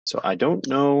So I don't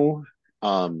know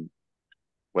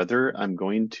whether I'm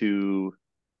going to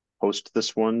post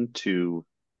this one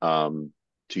um,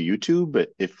 to YouTube, but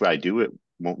if I do, it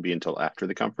won't be until after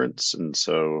the conference, and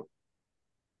so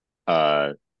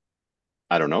uh,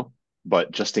 I don't know.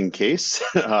 But just in case,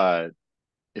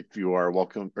 if you are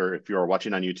welcome, or if you are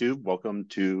watching on YouTube, welcome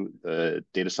to the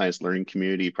Data Science Learning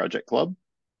Community Project Club.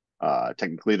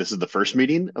 Technically, this is the first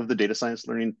meeting of the Data Science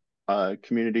Learning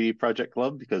Community Project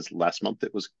Club because last month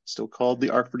it was still called the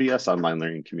R4DS Online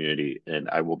Learning Community, and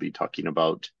I will be talking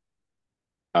about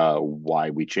why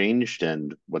we changed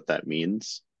and what that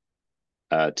means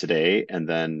today. And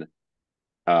then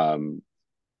um,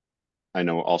 I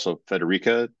know also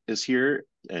Federica is here,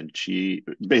 and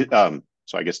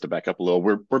so I guess to back up a little,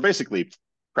 we're basically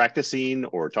practicing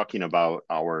or talking about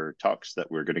our talks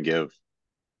that we're going to give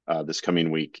this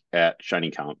coming week at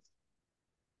ShinyConf.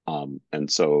 And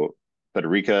so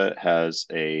Federica has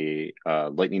a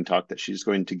lightning talk that she's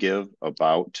going to give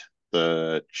about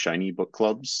the Shiny book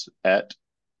clubs at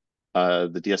the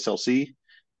DSLC.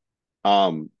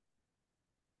 Um,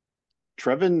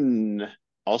 Trevin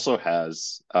also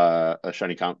has a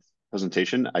ShinyConf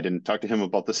presentation. I didn't talk to him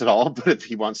about this at all, but if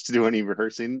he wants to do any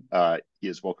rehearsing, he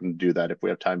is welcome to do that if we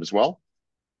have time as well.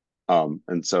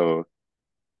 And so,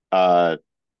 uh,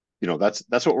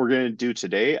 that's what we're going to do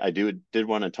today. Did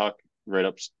want to talk right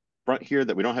up front here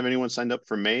that we don't have anyone signed up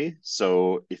for May.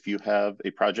 So if you have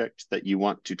a project that you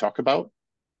want to talk about,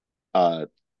 uh,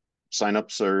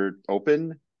 signups are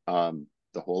open.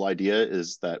 The whole idea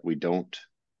is that we don't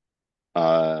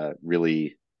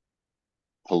really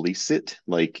police it.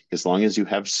 Like as long as you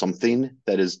have something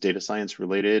that is data science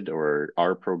related or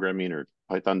R programming or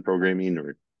Python programming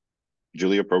or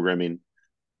Julia programming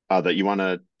that you want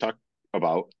to talk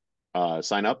about,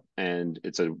 sign up, and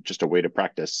it's just a way to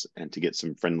practice and to get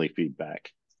some friendly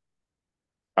feedback.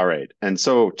 All right, and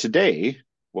so today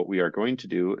what we are going to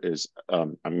do is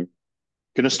I'm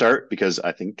going to start because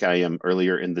I think I am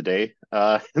earlier in the day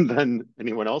than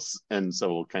anyone else, and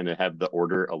so we'll kind of have the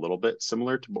order a little bit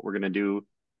similar to what we're going to do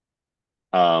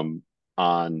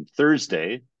on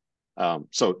Thursday.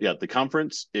 So yeah, the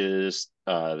conference is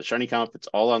the ShinyConf. It's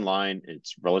all online.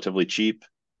 It's relatively cheap.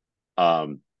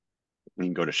 Um, you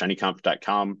can go to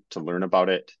shinyconf.com to learn about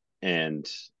it. And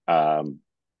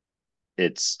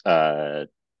it's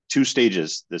two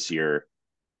stages this year.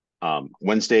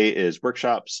 Wednesday is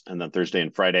workshops, and then Thursday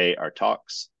and Friday are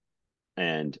talks.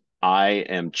 And I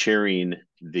am chairing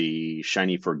the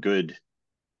Shiny for Good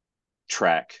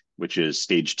track, which is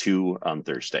stage 2 on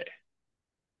Thursday.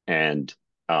 And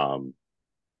I'll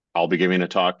be giving a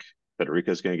talk. Federica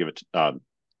is going to give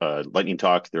a lightning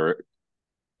talk. There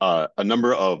are a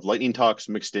number of lightning talks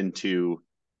mixed into,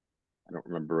 I don't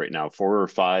remember right now, 4 or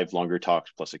 5 longer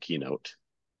talks plus a keynote.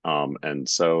 And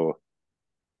so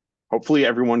hopefully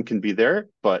everyone can be there,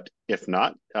 but if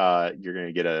not, you're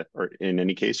going to or in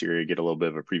any case, you're going to get a little bit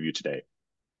of a preview today.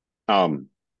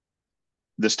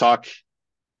 This talk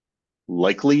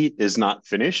likely is not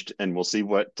finished, and we'll see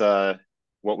what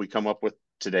we come up with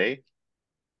today,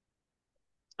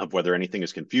 of whether anything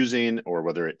is confusing or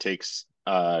whether it takes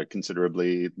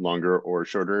considerably longer or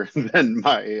shorter than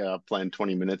my planned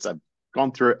 20 minutes. I've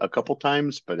gone through it a couple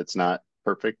times, but it's not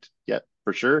perfect yet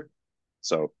for sure.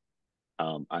 So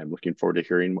I'm looking forward to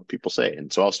hearing what people say.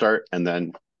 And so I'll start and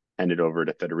then hand it over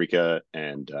to Federica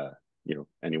and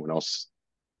anyone else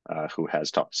who has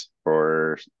talks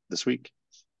for this week.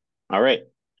 All right,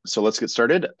 so let's get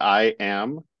started. I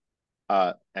am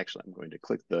actually, I'm going to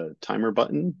click the timer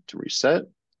button to reset.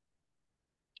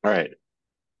 All right.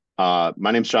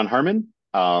 My name's John Harmon.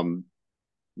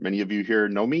 Many of you here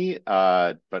know me,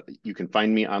 but you can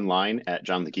find me online at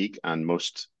John the Geek on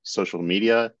most social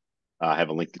media. I have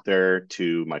a link there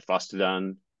to my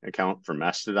Fostodon account for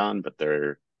Mastodon, but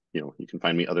you can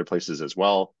find me other places as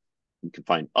well. You can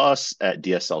find us at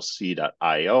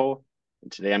DSLC.io.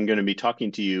 And today I'm going to be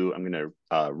talking to you. I'm going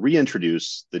to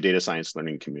reintroduce the data science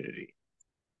learning community.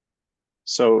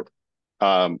 So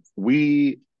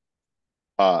we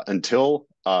until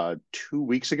 2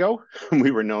 weeks ago,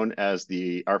 we were known as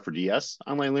the R4DS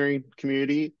online learning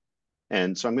community.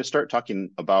 And so I'm going to start talking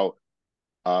about,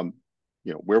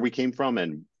 where we came from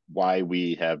and why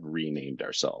we have renamed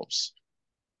ourselves.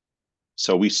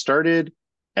 So we started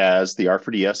as the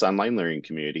R4DS online learning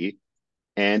community,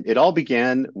 and it all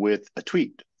began with a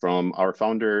tweet from our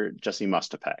founder, Jessie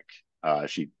Mostapak.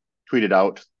 She tweeted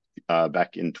out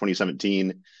back in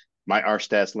 2017, my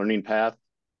RStats learning path.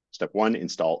 Step 1,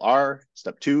 install R.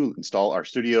 Step 2, install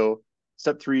RStudio.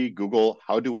 Step 3, Google,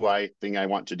 how do I thing I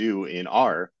want to do in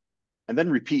R? And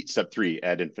then repeat step 3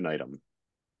 ad infinitum.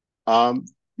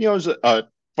 It was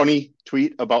funny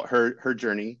tweet about her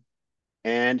journey,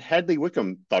 and Hadley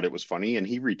Wickham thought it was funny, and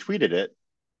he retweeted it,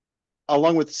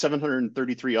 along with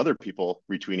 733 other people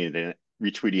retweeting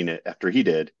it after he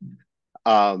did,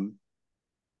 um,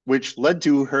 which led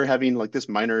to her having like this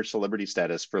minor celebrity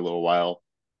status for a little while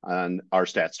on our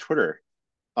stats Twitter.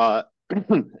 Uh,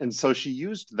 and so she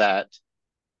used that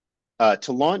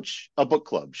to launch a book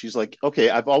club. She's like, okay,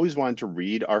 I've always wanted to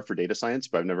read R for Data Science,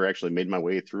 but I've never actually made my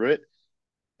way through it.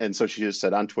 And so she just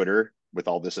said on Twitter, with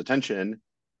all this attention,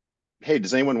 hey,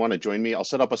 does anyone want to join me? I'll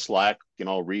set up a Slack and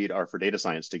I'll read R for Data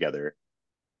Science together.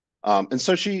 And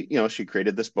so she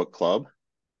created this book club,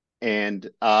 and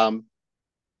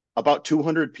about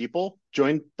 200 people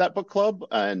joined that book club,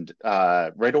 and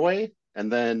right away,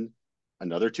 and then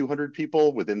another 200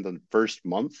 people within the first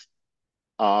month.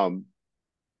 Um,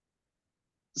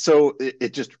 so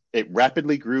it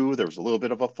rapidly grew. There was a little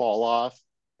bit of a fall off,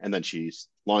 and then she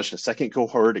launched a second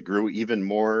cohort. It grew even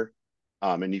more.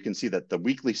 And you can see that the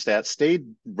weekly stats stayed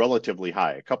relatively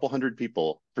high, a couple hundred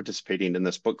people participating in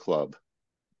this book club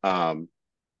um,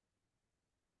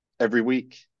 every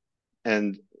week.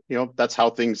 And, that's how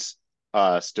things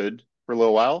stood for a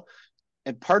little while.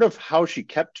 And part of how she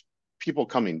kept people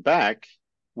coming back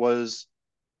was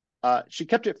she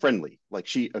kept it friendly. Like,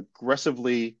 she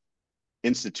aggressively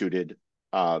instituted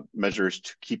measures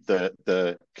to keep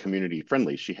the community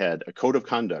friendly. She had a code of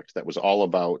conduct that was all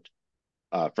about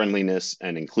friendliness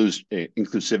and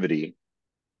inclusivity.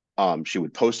 She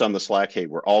would post on the Slack, hey,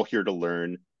 we're all here to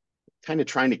learn, kind of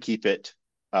trying to keep it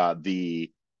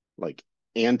the like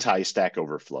anti-Stack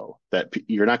Overflow, that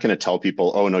you're not going to tell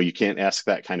people, oh no, you can't ask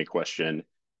that kind of question.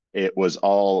 It was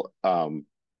all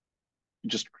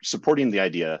just supporting the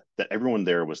idea that everyone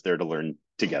there was there to learn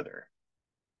together.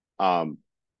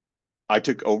 I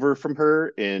took over from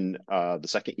her in the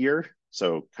second year,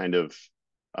 so kind of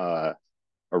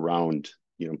around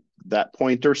that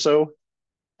point or so.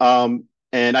 And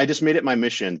I just made it my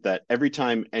mission that every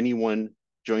time anyone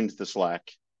joined the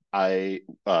Slack, I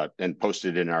and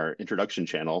posted in our introduction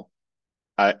channel,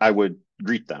 I would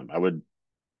greet them. I would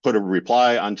put a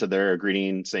reply onto their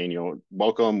greeting saying,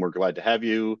 welcome, we're glad to have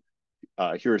you.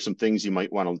 Here are some things you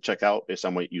might want to check out based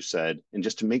on what you said, and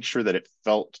just to make sure that it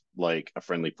felt like a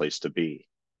friendly place to be.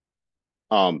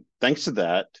 Thanks to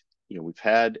that, we've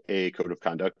had a code of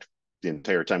conduct the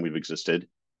entire time we've existed,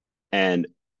 and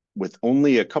with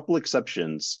only a couple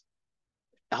exceptions,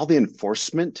 all the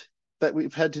enforcement that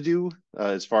we've had to do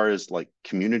as far as like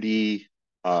community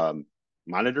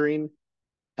monitoring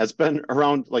has been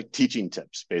around like teaching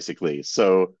tips, basically.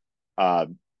 So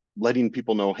letting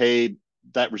people know, hey,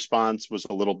 that response was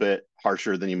a little bit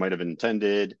harsher than you might have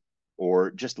intended, or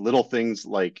just little things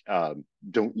like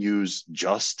don't use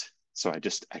just. So I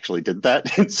just actually did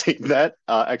that and saying that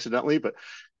accidentally. But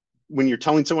when you're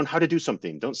telling someone how to do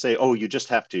something, don't say, oh, you just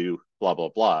have to blah, blah,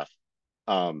 blah.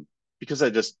 Because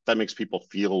that makes people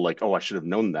feel like, oh, I should have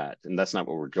known that. And that's not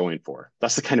what we're going for.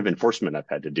 That's the kind of enforcement I've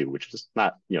had to do, which is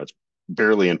not, it's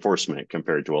barely enforcement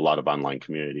compared to a lot of online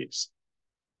communities.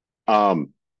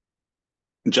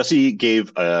 Jesse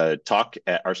gave a talk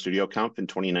at our StudioConf in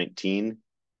 2019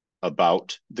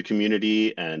 about the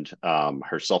community and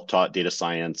her self-taught data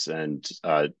science and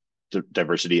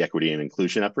diversity, equity, and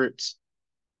inclusion efforts.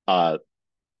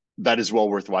 That is well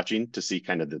worth watching to see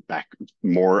kind of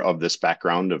more of this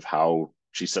background of how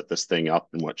she set this thing up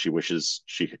and what she wishes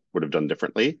she would have done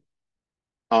differently.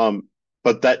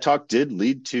 But that talk did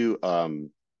lead to a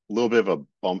little bit of a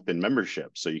bump in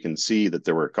membership. So you can see that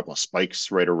there were a couple of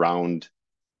spikes right around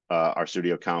our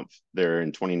StudioConf there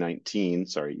in 2019.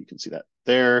 Sorry, you can see that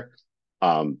there.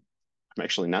 I'm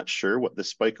actually not sure what this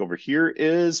spike over here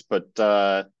is, but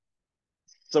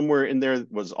somewhere in there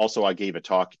was also, I gave a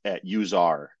talk at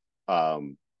USAR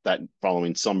that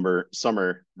following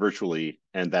summer virtually,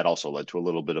 and that also led to a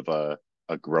little bit of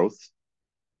a growth.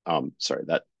 Sorry,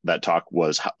 that talk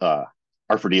was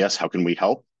R4DS, how can we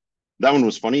help? That one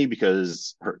was funny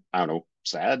because I don't know,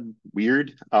 sad,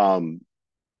 weird.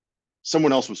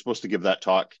 Someone else was supposed to give that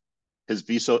talk. His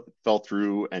visa fell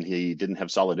through and he didn't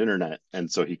have solid internet, and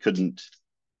so he couldn't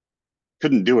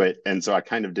do it. And so I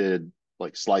kind of did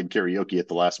like slide karaoke at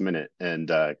the last minute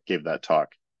and gave that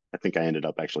talk. I think I ended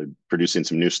up actually producing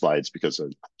some new slides because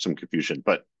of some confusion.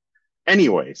 But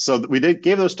anyway, so we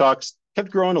gave those talks, kept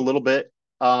growing a little bit.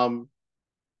 And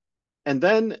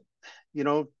then,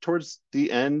 towards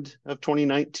the end of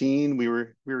 2019, we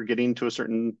were getting to a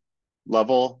certain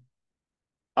level.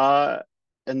 And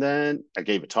then I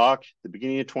gave a talk at the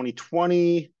beginning of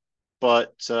 2020,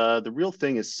 but the real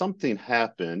thing is something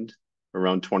happened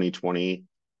around 2020.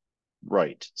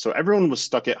 Right. So everyone was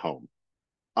stuck at home.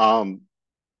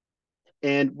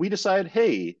 And we decided,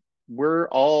 hey, we're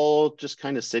all just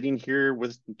kind of sitting here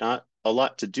with not a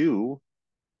lot to do.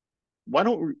 Why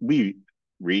don't we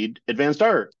read Advanced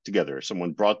R together?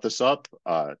 Someone brought this up.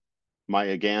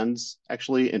 Maya Gans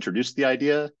actually introduced the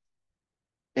idea.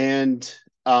 And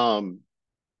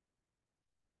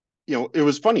it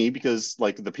was funny because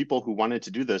like the people who wanted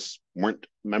to do this weren't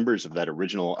members of that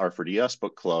original R4DS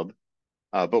book club.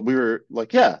 But we were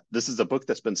like, yeah, this is a book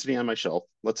that's been sitting on my shelf.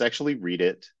 Let's actually read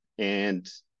it. And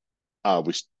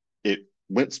it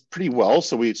went pretty well.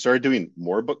 So we started doing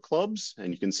more book clubs,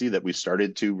 and you can see that we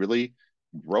started to really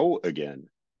grow again.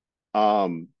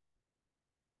 We're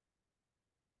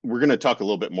going to talk a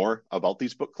little bit more about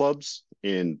these book clubs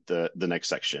in the next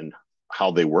section,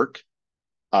 how they work.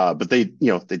 But they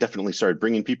definitely started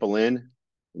bringing people in,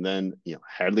 and then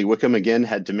Hadley Wickham again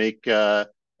had to make an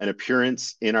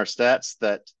appearance in our stats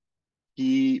that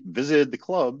he visited the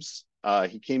clubs.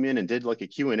 He came in and did like a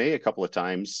Q&A a couple of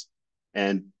times,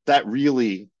 and that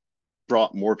really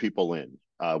brought more people in.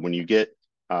 When you get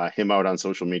him out on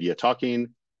social media talking,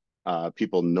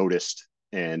 people noticed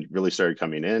and really started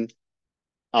coming in.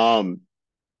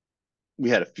 We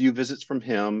had a few visits from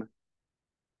him,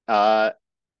 and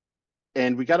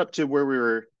we got up to where we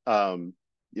were,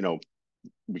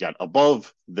 we got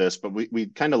above this, but we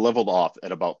kind of leveled off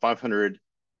at about 500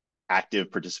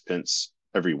 active participants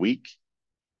every week.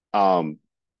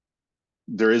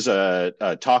 There is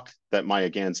a talk that Maya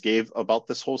Gans gave about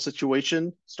this whole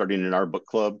situation, starting in our book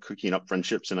club, Cooking Up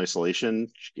Friendships in Isolation.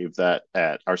 She gave that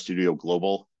at Our Studio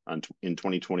Global in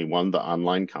 2021, the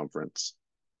online conference.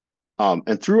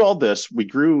 And through all this, we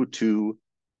grew to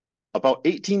about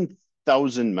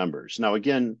 18,000 members. Now,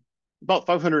 again, about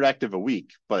 500 active a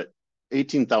week, but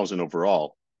 18,000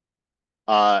 overall.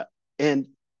 And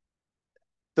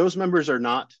those members are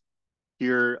not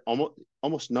here,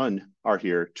 almost none are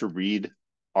here to read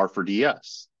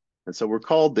R4DS. And so we were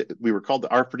called the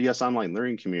R4DS Online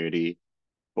Learning Community,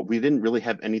 but we didn't really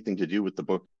have anything to do with the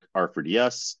book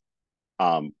R4DS.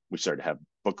 We started to have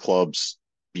book clubs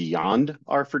beyond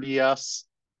R4DS,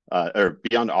 or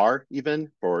beyond R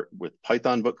even, with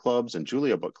Python book clubs and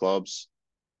Julia book clubs.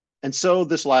 And so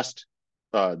this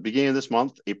beginning of this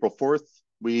month, April 4th,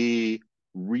 we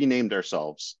renamed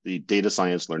ourselves the Data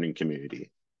Science Learning Community.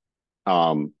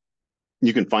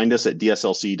 You can find us at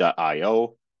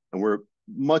dslc.io, and we're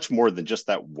much more than just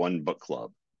that one book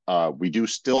club. We do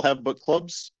still have book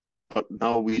clubs, but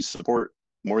now we support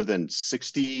more than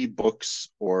 60 books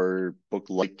or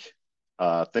book-like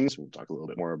things. We'll talk a little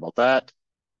bit more about that.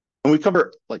 And we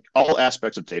cover like all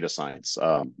aspects of data science,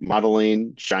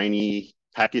 modeling, Shiny,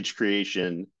 package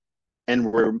creation,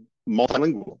 and we're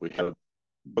multilingual. We have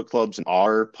book clubs in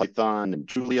R, Python, and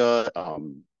Julia.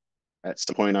 At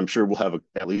some point, I'm sure we'll have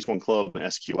at least one club in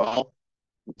SQL.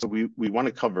 So we want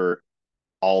to cover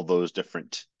all those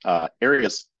different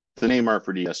areas. The name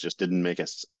R4DS just didn't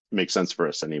make sense for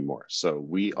us anymore. So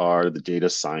we are the Data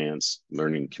Science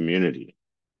Learning Community.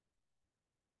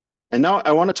 And now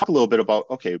I want to talk a little bit about,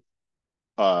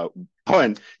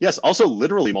 and yes, also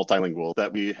literally multilingual,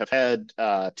 that we have had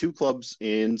 2 clubs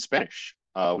in Spanish.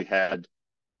 We had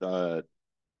the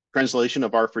translation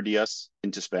of R4DS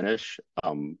into Spanish,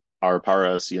 R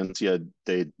para Ciencia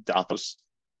de Datos.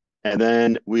 And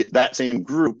then that same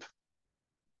group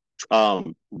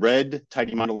read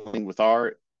Tidy Modeling with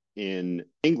R in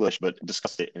English, but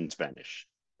discussed it in Spanish.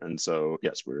 And so,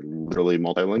 yes, we're literally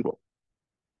multilingual.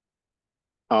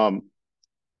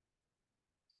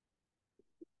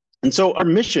 And so our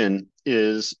mission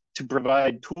is to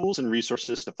provide tools and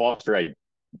resources to foster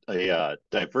a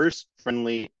diverse,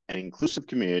 friendly, and inclusive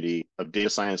community of data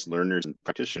science learners and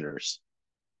practitioners.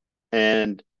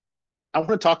 And I want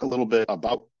to talk a little bit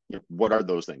about what are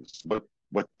those things? What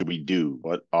do we do?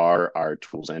 What are our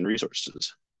tools and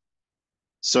resources?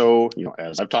 So,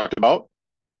 as I've talked about,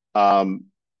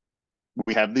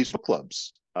 we have these book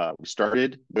clubs. We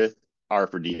started with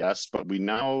R4DS, but we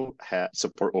now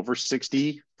support over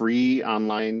 60 free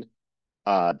online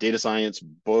data science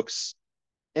books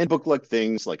and book-like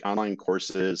things like online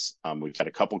courses. We've had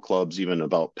a couple clubs even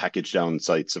about package down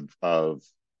sites of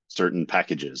certain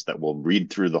packages that will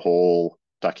read through the whole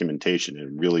documentation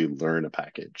and really learn a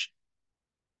package.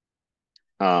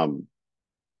 And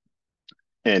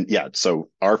yeah, so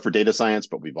R for data science,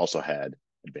 but we've also had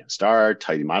advanced R,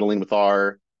 tidy modeling with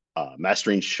R,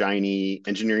 mastering Shiny,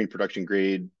 engineering production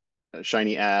grade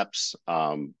Shiny apps.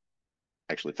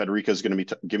 Actually, Federica is going to be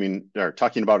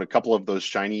talking about a couple of those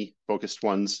Shiny focused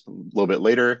ones a little bit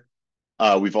later.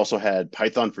 We've also had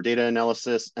Python for data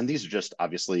analysis, and these are just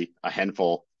obviously a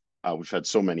handful. We've had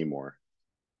so many more.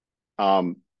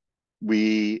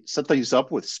 We set these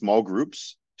up with small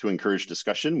groups to encourage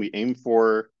discussion. We aim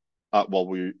for, well,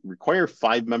 we require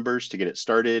 5 members to get it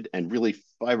started, and really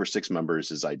 5 or 6 members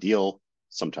is ideal.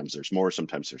 Sometimes there's more,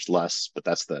 sometimes there's less, but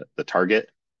that's the target.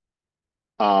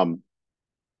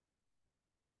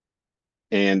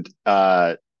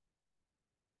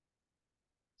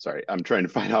 Sorry, I'm trying to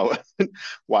find out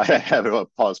why I have a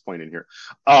pause point in here.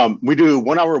 We do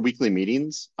 1-hour weekly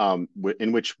meetings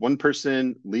in which one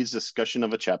person leads discussion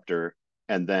of a chapter,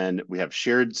 and then we have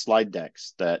shared slide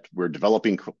decks that we're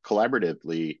developing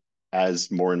collaboratively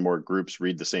as more and more groups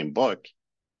read the same book.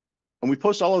 And we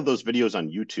post all of those videos on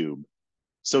YouTube.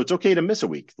 So it's okay to miss a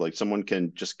week. Like someone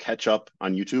can just catch up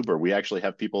on YouTube, or we actually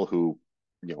have people who,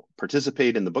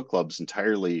 participate in the book clubs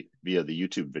entirely via the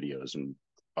YouTube videos. And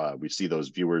we see those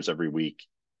viewers every week.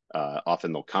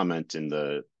 Often they'll comment on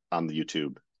the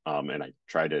YouTube, and I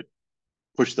try to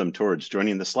push them towards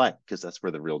joining the Slack because that's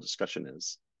where the real discussion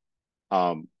is.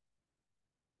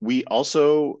 We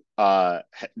also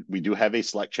we do have a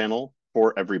Slack channel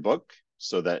for every book,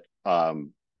 so that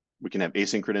we can have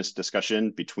asynchronous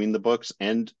discussion between the books,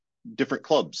 and different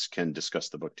clubs can discuss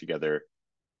the book together.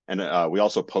 And we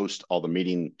also post all the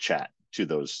meeting chat to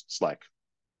those Slack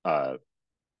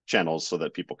channels so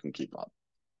that people can keep up.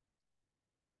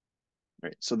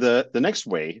 Right. So the next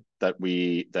way that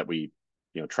we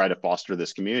try to foster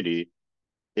this community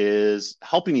is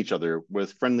helping each other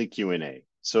with friendly Q&A.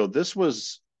 So this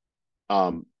was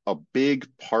a big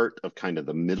part of kind of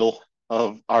the middle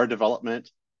of our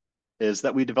development, is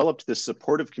that we developed this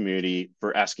supportive community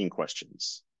for asking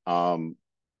questions.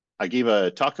 I gave a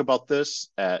talk about this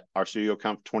at our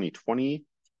ShinyConf 2020,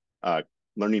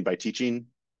 Learning by Teaching,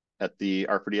 at the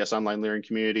R4DS online learning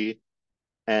community.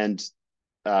 And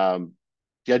the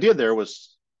idea there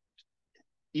was,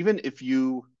 even if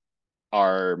you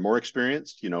are more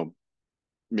experienced,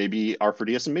 maybe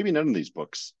R4DS and maybe none of these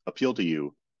books appeal to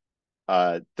you,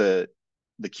 the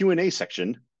Q&A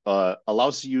section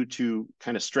allows you to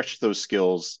kind of stretch those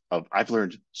skills of, I've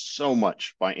learned so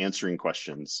much by answering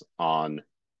questions on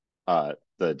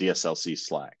the DSLC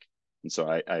Slack. And so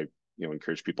I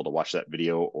encourage people to watch that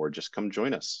video or just come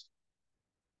join us.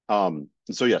 And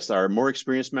so yes, our more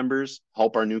experienced members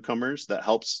help our newcomers. That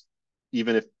helps,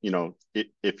 even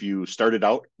if you started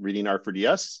out reading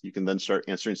R4DS, you can then start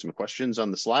answering some questions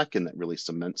on the Slack, and that really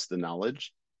cements the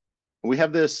knowledge. And we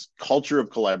have this culture of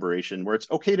collaboration where it's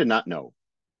okay to not know.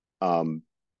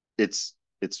 It's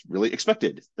really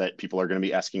expected that people are going to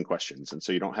be asking questions, and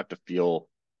so you don't have to feel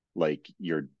like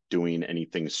you're doing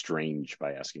anything strange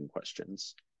by asking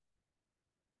questions.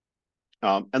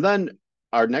 And then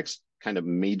our next kind of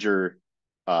major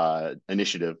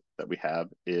initiative that we have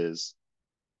is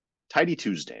Tidy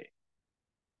Tuesday.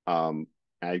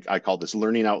 I call this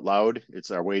learning out loud.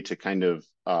 It's our way to kind of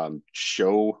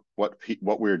show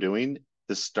what we're doing.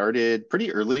 This started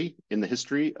pretty early in the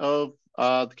history of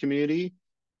the community.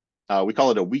 We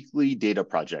call it a weekly data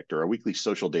project, or a weekly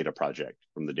social data project,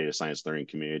 from the data science learning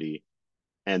community.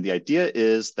 And the idea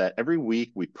is that every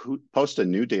week we post a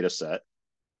new data set,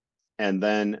 and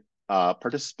then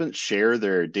participants share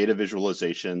their data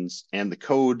visualizations and the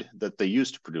code that they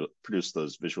use to produce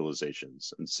those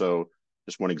visualizations. And so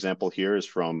just one example here is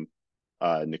from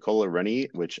Nicola Rennie,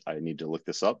 which I need to look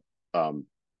this up.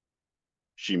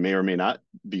 She may or may not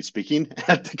be speaking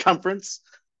at the conference.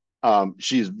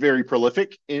 She's very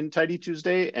prolific in Tidy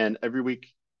Tuesday, and every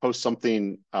week posts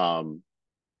something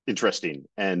interesting.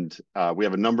 And we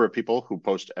have a number of people who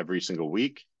post every single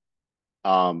week.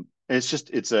 And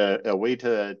it's a way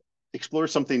to explore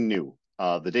something new.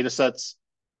 The data sets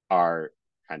are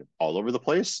kind of all over the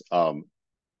place.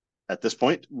 At this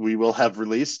point, we will have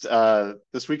released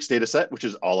this week's data set, which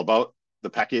is all about the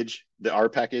R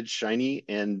package, Shiny,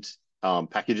 and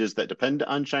packages that depend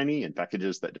on Shiny, and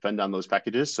packages that depend on those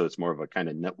packages. So it's more of a kind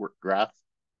of network graph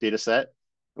data set.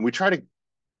 And we try to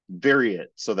vary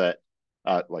it so that,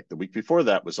 like the week before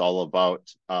that was all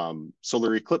about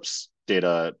solar eclipse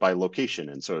data by location.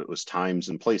 And so it was times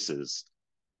and places.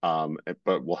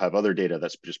 But we'll have other data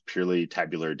that's just purely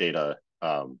tabular data,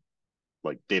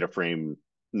 like data frame,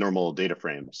 normal data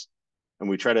frames. And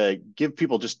we try to give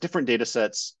people just different data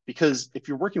sets, because if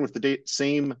you're working with the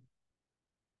same,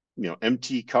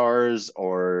 MT cars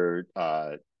or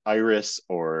Iris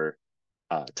or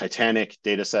Titanic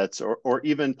data sets, or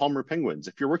even Palmer penguins,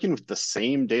 if you're working with the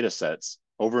same data sets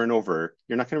over and over,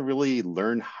 you're not going to really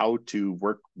learn how to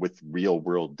work with real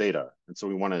world data. And so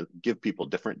we want to give people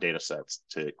different data sets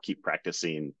to keep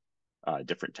practicing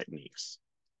different techniques.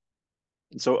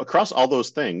 And so across all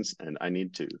those things, and I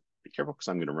need to be careful because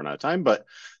I'm going to run out of time, but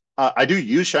I do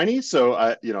use Shiny.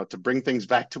 So, to bring things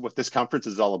back to what this conference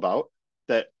is all about,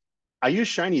 that I use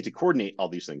Shiny to coordinate all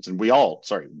these things, and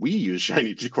we use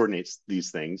Shiny to coordinate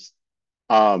these things.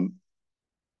 Um,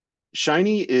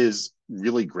 Shiny is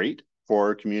really great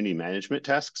for community management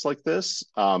tasks like this.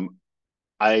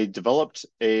 I developed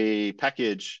a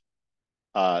package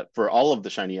for all of the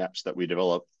Shiny apps that we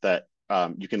develop that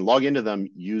you can log into them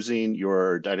using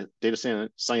your data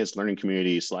science learning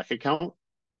community Slack account.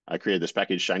 I created this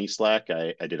package, Shiny Slack.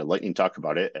 I did a lightning talk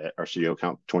about it at RCDO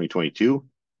 2022.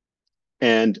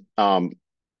 And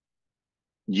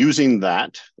using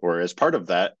that, or as part of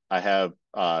that, I have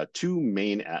two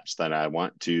main apps that I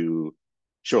want to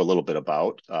show a little bit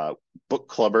about. Book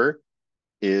Clubber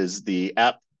is the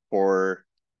app for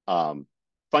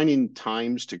finding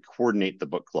times to coordinate the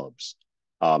book clubs.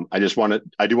 I do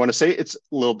want to say it's a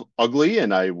little ugly,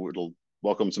 and I would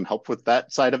welcome some help with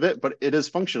that side of it, but it is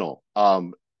functional.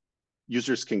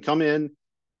 Users can come in,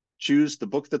 choose the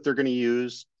book that they're going to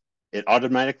use. It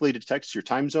automatically detects your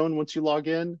time zone once you log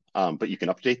in, but you can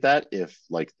update that if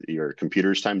like your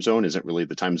computer's time zone isn't really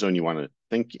the time zone you want to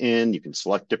think in. You can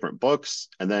select different books,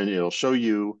 and then it'll show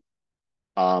you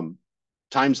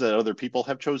times that other people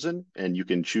have chosen, and you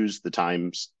can choose the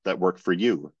times that work for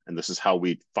you. And this is how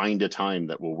we find a time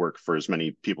that will work for as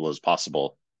many people as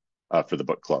possible for the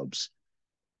book clubs.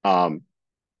 And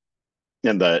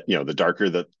the darker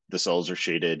that the cells are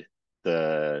shaded,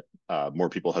 the more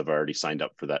people have already signed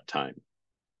up for that time.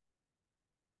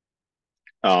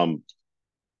 The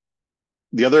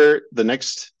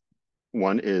next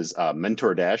one is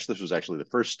Mentor Dash. This was actually the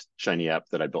first Shiny app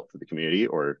that I built for the community,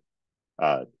 or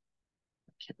I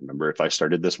can't remember if I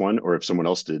started this one or if someone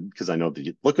else did, because I know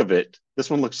the look of it. This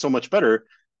one looks so much better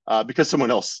because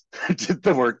someone else did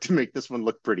the work to make this one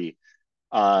look pretty.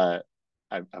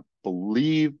 I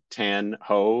believe Tan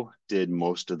Ho did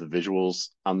most of the visuals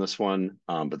on this one,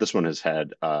 but this one has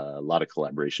had a lot of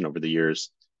collaboration over the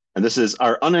years. And this is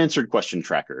our unanswered question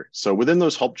tracker. So within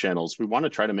those help channels, we want to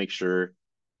try to make sure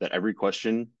that every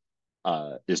question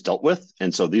is dealt with.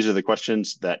 And so these are the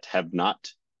questions that have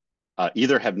not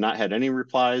either have not had any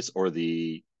replies, or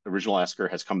the original asker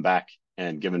has come back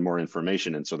and given more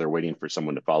information, and so they're waiting for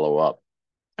someone to follow up.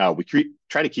 We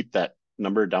try to keep that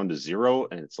number down to 0,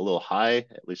 and it's a little high.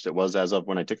 At least it was as of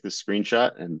when I took this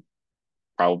screenshot, and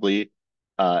probably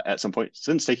at some point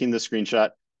since taking this screenshot,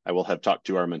 I will have talked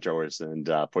to our mentors and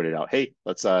pointed out, hey,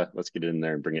 let's get in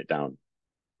there and bring it down.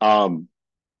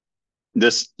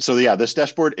 This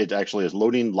dashboard, it actually is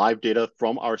loading live data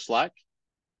from our Slack,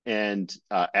 and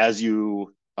as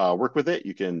you work with it,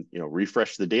 you can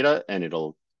refresh the data, and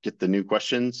it'll get the new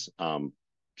questions.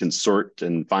 Can sort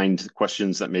and find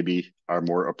questions that maybe are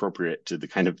more appropriate to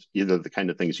either the kind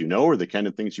of things you know or the kind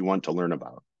of things you want to learn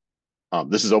about.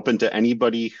 This is open to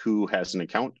anybody who has an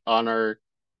account on our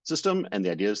system, and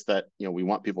the idea is that we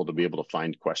want people to be able to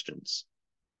find questions.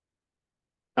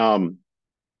 And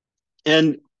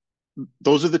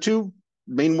those are the two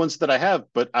main ones that I have,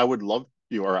 but I would love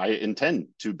or I intend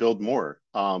to build more.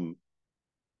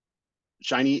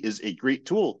 Shiny is a great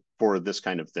tool for this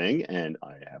kind of thing, and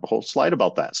I have a whole slide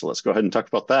about that. So let's go ahead and talk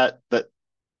about that. That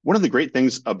one of the great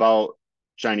things about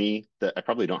Shiny that I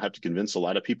probably don't have to convince a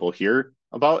lot of people here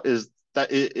about is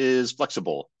that it is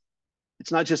flexible.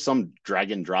 It's not just some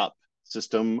drag and drop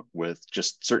system with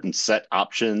just certain set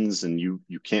options, and you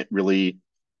can't really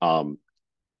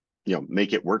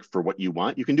make it work for what you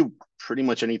want. You can do pretty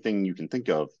much anything you can think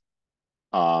of,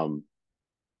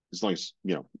 as long as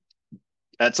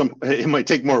it might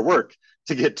take more work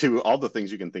to get to all the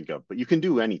things you can think of, but you can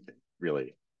do anything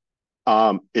really.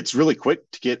 It's really quick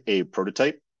to get a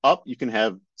prototype up. You can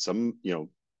have something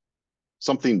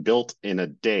built in a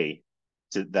day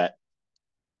that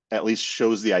at least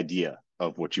shows the idea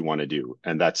of what you want to do,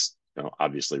 and that's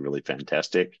obviously really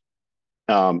fantastic.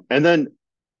 And then,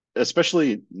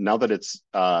 especially now that it's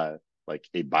like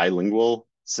a bilingual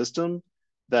system,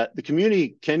 that the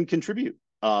community can contribute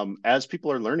as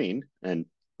people are learning, and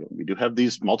we do have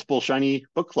these multiple Shiny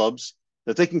book clubs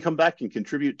that they can come back and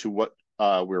contribute to what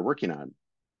we're working on.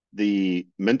 The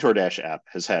Mentor Dash app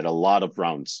has had a lot of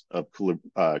rounds of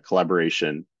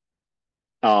collaboration.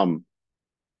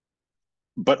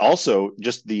 But also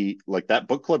just that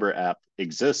Book Clubber app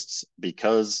exists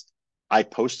because I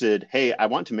posted, hey, I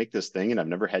want to make this thing and I've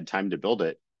never had time to build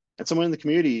it. And someone in the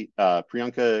community,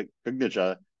 Priyanka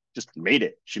Gugnaja, just made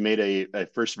it. She made a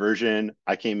first version.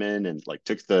 I came in and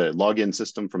took the login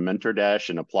system from Mentor Dash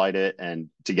and applied it, and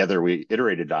together we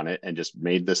iterated on it and just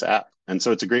made this app. And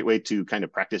so it's a great way to kind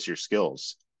of practice your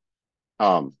skills,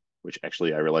 which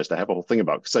actually I realized I have a whole thing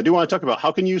about, because I do want to talk about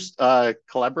how can you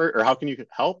collaborate, or how can you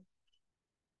help.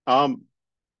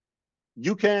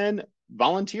 You can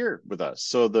volunteer with us.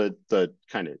 So the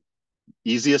kind of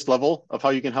easiest level of how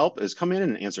you can help is come in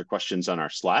and answer questions on our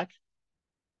Slack.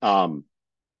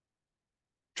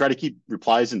 Try to keep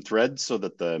replies in threads so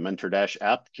that the Mentor Dash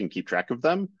app can keep track of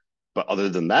them. But other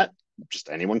than that, just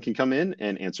anyone can come in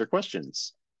and answer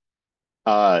questions.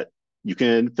 You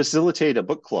can facilitate a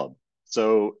book club.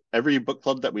 So every book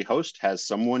club that we host has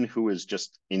someone who is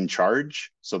just in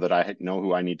charge so that I know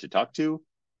who I need to talk to.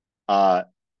 And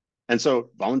so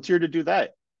volunteer to do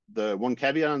that. The one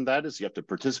caveat on that is you have to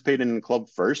participate in the club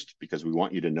first because we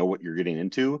want you to know what you're getting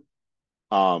into.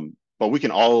 But we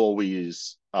can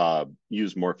always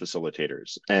use more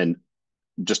facilitators. And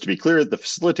just to be clear, the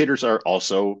facilitators are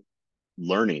also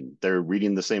learning. They're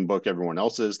reading the same book everyone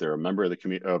else is. They're a member of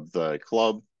the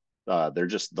club. They're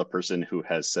just the person who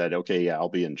has said, okay, yeah, I'll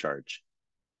be in charge.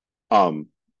 An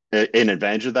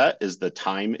advantage of that is the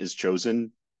time is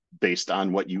chosen based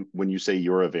on when you say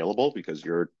you're available because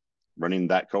you're running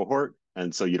that cohort.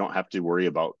 And so you don't have to worry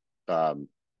about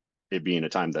it being a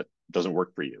time that doesn't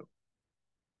work for you.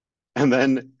 And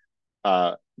then,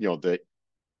 the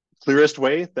clearest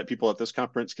way that people at this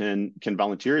conference can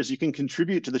volunteer is you can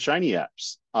contribute to the Shiny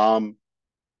apps.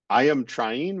 I am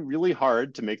trying really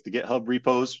hard to make the GitHub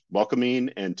repos welcoming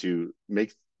and to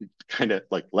make kind of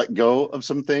like let go of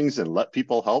some things and let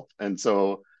people help. And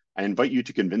so I invite you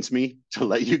to convince me to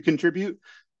let you contribute.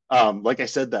 Like I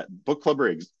said, that book club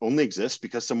only exists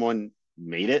because someone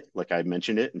made it, like I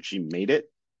mentioned it, and she made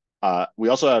it. We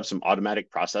also have some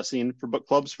automatic processing for book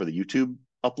clubs for the YouTube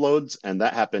uploads. And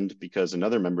that happened because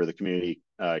another member of the community,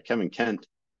 Kevin Kent,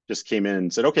 just came in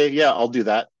and said, okay, yeah, I'll do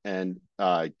that. And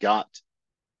got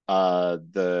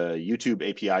the YouTube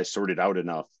API sorted out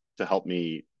enough to help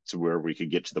me to where we could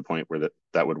get to the point where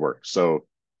that would work. So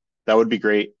that would be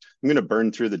great. I'm going to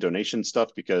burn through the donation stuff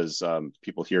because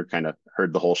people here kind of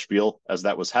heard the whole spiel as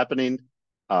that was happening.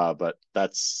 But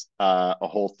that's a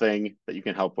whole thing that you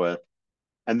can help with.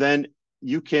 And then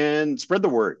you can spread the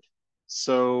word.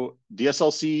 So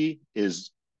DSLC is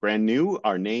brand new.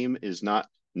 Our name is not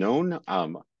known.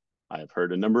 I've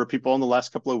heard a number of people in the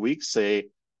last couple of weeks say,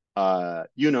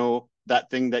 that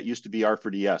thing that used to be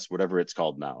R4DS, whatever it's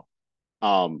called now.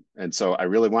 And so I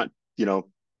really want,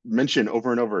 mention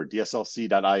over and over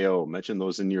DSLC.io, mention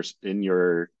those in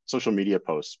your social media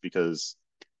posts because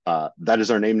that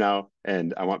is our name now.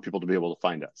 And I want people to be able to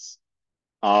find us.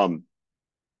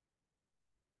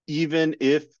 Even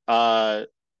if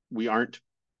we aren't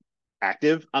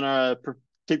active on a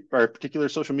particular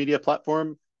social media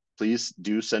platform, please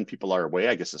do send people our way.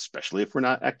 I guess especially if we're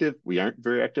not active. We aren't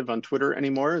very active on Twitter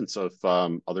anymore. And so if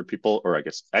other people, or I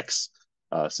guess X,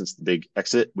 since the big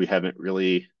exit, we haven't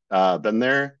really been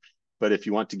there. But if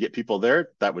you want to get people there,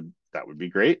 that would be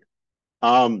great.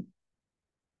 And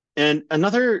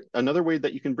another way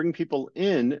that you can bring people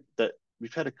in, that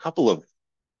we've had a couple of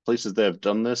places that have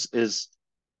done this, is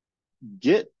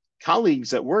get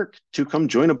colleagues at work to come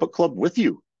join a book club with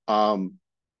you.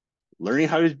 Learning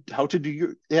how to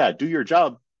do your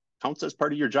job counts as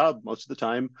part of your job most of the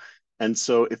time. And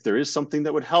so if there is something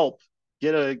that would help,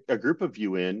 get a group of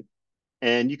you in,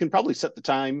 and you can probably set the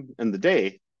time and the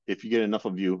day if you get enough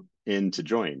of you in to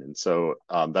join. And so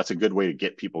that's a good way to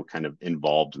get people kind of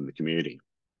involved in the community.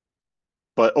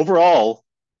 But overall,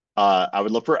 I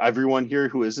would love for everyone here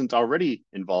who isn't already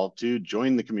involved to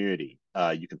join the community.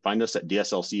 You can find us at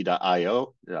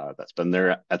DSLC.io. That's been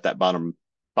there at that bottom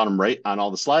right on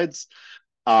all the slides.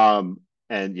 And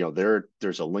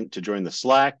there's a link to join the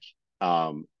Slack.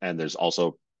 And there's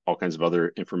also all kinds of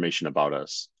other information about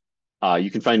us.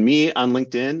 You can find me on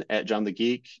LinkedIn at John the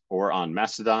Geek or on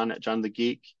Mastodon at John the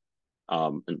Geek,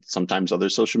 and sometimes other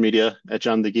social media at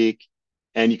John the Geek.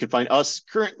 And you can find us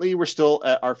currently, we're still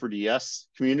at R4DS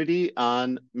community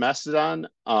on Mastodon,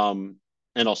 and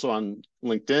also on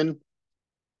LinkedIn.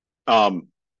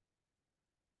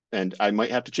 And I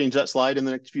might have to change that slide in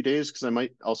the next few days because I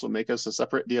might also make us a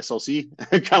separate DSLC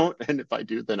account. And if I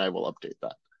do, then I will update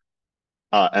that.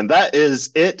 And that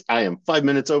is it. I am 5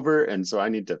 minutes over. And so I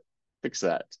need to fix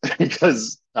that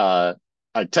because I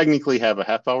technically have a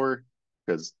half hour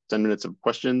because 10 minutes of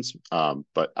questions,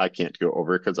 but I can't go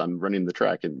over because I'm running the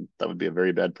track and that would be a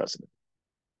very bad precedent.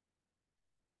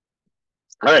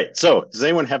 All right, so does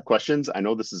anyone have questions? I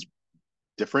know this is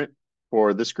different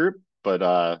for this group, but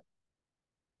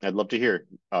I'd love to hear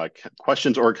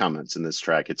questions or comments in this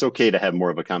track. It's okay to have more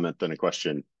of a comment than a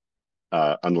question,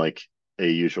 unlike a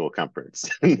usual conference.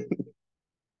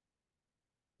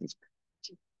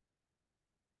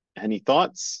 Any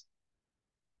thoughts?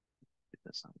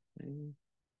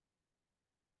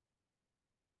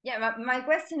 Yeah, my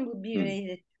question would be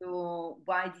related to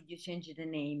why did you change the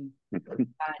name? But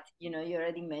you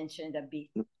already mentioned a bit.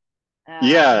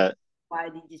 Yeah, why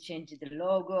did you change the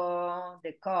logo,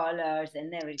 the colors,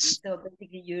 and everything? So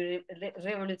basically, you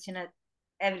revolutionized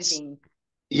everything.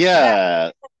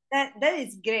 Yeah. That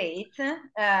is great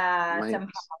My,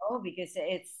 somehow, because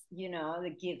it's,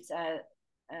 it gives a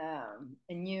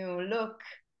new look,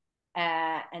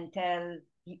 and tell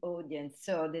the audience,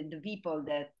 so the people,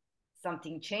 that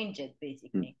something changed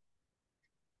basically.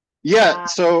 yeah.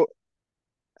 So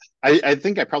I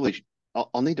think I probably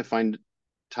I'll need to find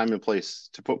time and place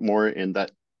to put more in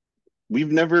that.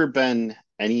 We've never been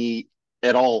any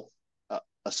at all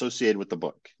associated with the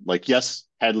book. Like, yes,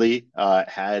 Hadley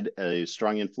had a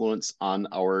strong influence on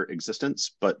our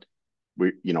existence, but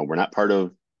we're not part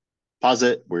of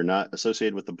Posit. We're not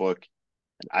associated with the book.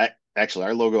 And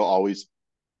our logo always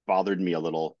bothered me a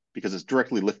little because it's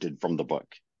directly lifted from the book.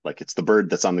 Like, it's the bird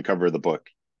that's on the cover of the book,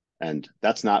 and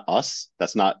that's not us.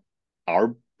 That's not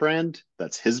our brand.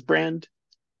 That's his brand,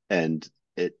 and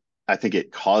I think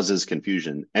it causes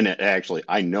confusion. And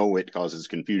I know it causes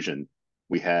confusion.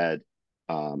 We had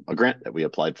a grant that we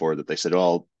applied for that they said,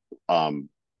 "Oh,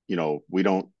 we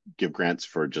don't give grants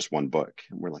for just one book."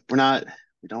 And we're like,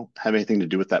 we don't have anything to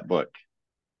do with that book.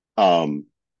 And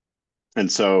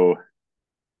so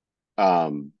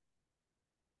um,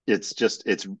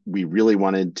 we really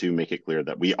wanted to make it clear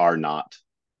that we are not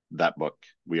that book.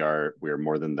 We are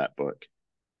more than that book.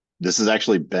 This has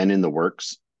actually been in the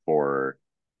works for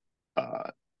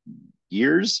uh,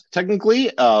 years,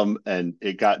 technically, and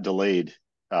it got delayed.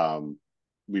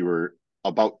 We were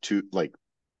about to, like,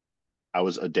 I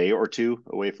was a day or two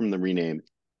away from the rename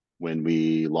when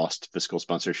we lost fiscal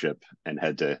sponsorship and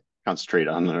had to concentrate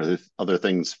on other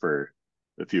things for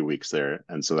a few weeks there,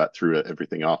 and so that threw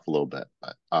everything off a little bit.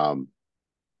 But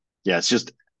yeah, it's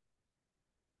just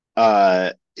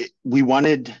we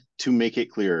wanted to make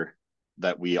it clear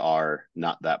that we are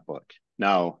not that book.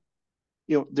 Now,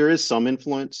 there is some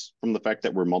influence from the fact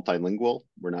that we're multilingual.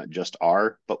 We're not just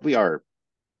R, but we are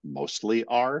mostly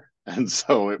R. And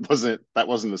so that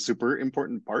wasn't a super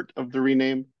important part of the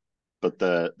rename. But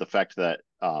the fact that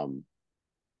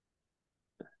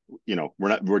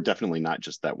we're definitely not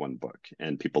just that one book,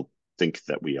 and people think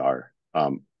that we are.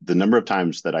 The number of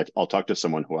times that I'll talk to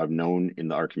someone who I've known in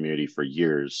the R community for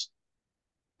years,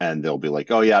 and they'll be like,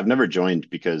 "Oh yeah, I've never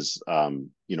joined because I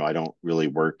don't really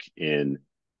work in,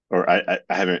 or I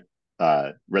haven't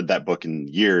read that book in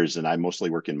years, and I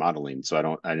mostly work in modeling,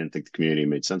 so I didn't think the community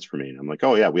made sense for me." And I'm like,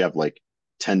 "Oh yeah, we have like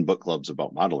 10 book clubs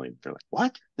about modeling." They're like,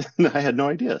 "What?" I had no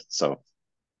idea. So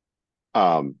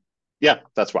yeah,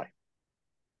 that's why.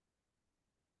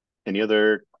 Any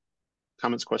other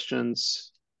comments,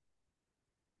 questions?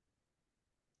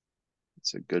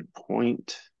 It's a good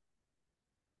point.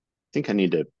 I think I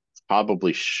need to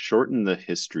probably shorten the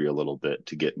history a little bit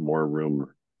to get more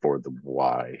room for the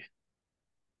why.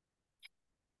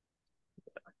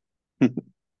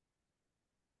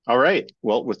 All right.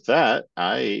 Well, with that,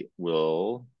 I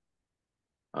will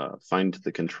find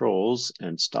the controls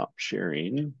and stop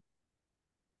sharing.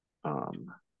 There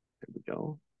we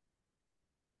go.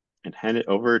 And hand it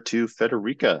over to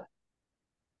Federica.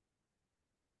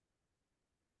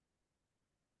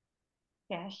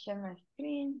 Yeah, share my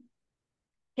screen.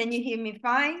 Can you hear me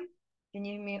fine? Can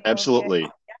you hear me okay? Absolutely.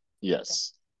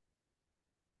 Yes.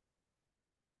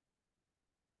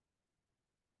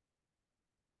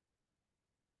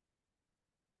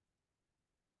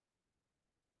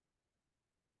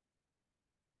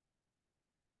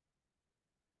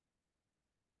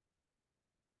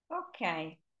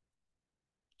 Okay.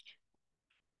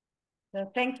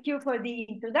 So thank you for the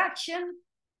introduction.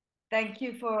 Thank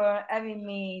you for having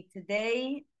me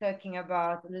today, talking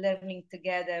about learning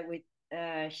together with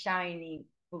Shiny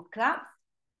Book Club.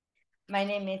 My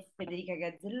name is Federica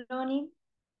Gazzelloni,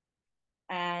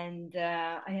 and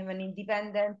I am an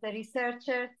independent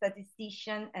researcher,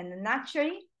 statistician, and an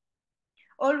actuary,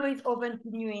 always open to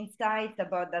new insights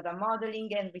about data modeling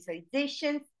and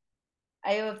visualizations.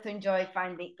 I also enjoy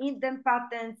finding hidden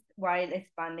patterns while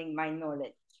expanding my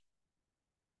knowledge.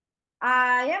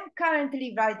 I am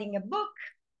currently writing a book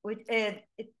with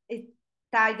it's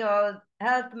titled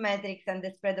Health Metrics and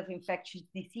the Spread of Infectious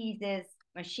Diseases,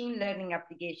 Machine Learning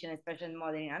Application and Spatial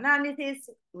Modeling Analysis,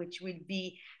 which will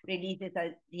be released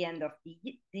at the end of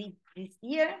this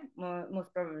year,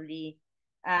 most probably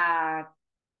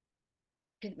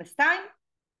Christmas time.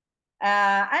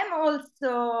 I'm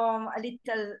also a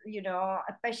little,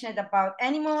 passionate about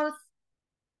animals,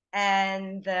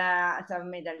 and so I've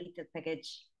made a little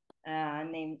package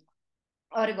named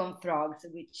Oregon Frogs,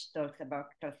 which talks about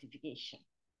classification.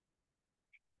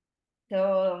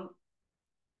 So,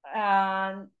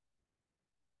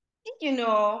 did you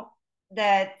know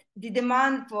that the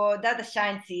demand for data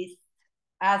scientists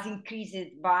has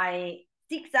increased by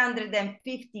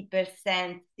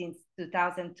 650% since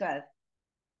 2012.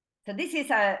 So this is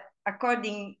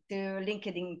according to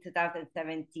LinkedIn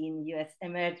 2017 US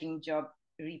Emerging Job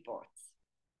Reports.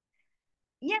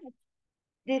 Yes,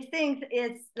 this thing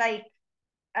is like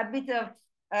a bit of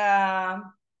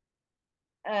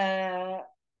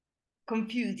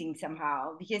confusing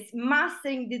somehow, because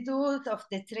mastering the tools of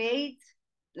the trade,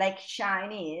 like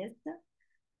Shiny is,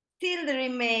 still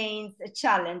remains a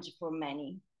challenge for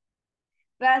many.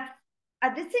 But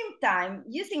at the same time,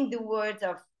 using the words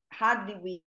of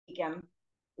Hadley Wickham,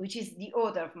 which is the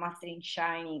author of Mastering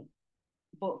Shiny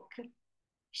book,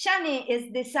 Shiny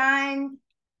is designed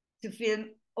to feel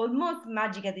almost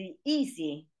magically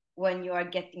easy when you are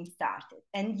getting started.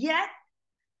 And yet,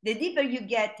 the deeper you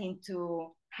get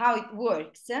into how it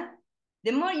works,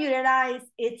 the more you realize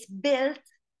it's built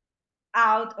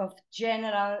out of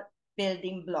general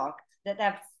building blocks that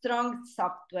have strong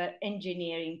software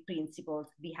engineering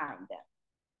principles behind them.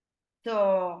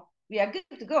 So we are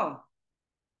good to go.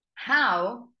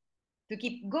 How to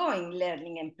keep going,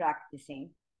 learning and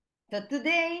practicing. So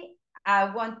today I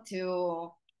want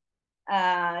to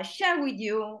share with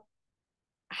you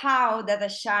how data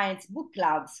science book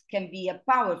clubs can be a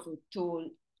powerful tool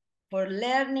for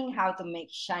learning how to make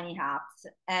Shiny apps,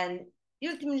 and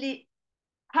ultimately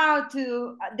how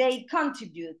they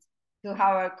contribute to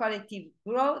our collective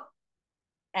growth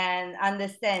and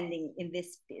understanding in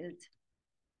this field.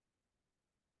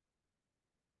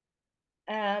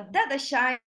 Data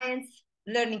Science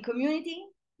Learning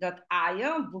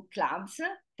Community.io book clubs,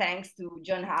 thanks to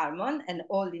John Harmon and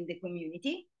all in the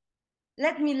community,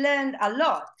 let me learn a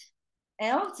lot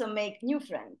and also make new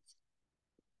friends.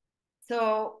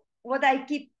 So what I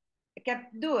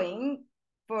kept doing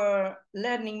for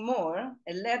learning more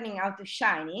and learning how to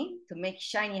Shiny, to make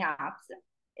Shiny apps,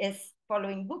 is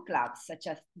following book clubs such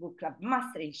as Book Club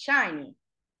Mastering Shiny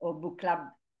or Book Club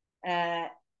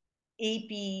APGS,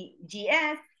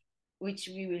 which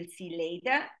we will see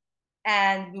later,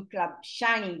 and Book Club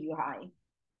Shining UI.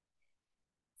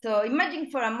 So imagine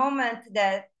for a moment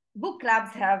that book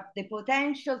clubs have the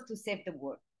potential to save the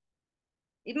world.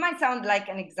 It might sound like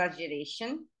an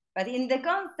exaggeration, but in the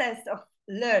context of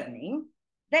learning,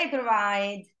 they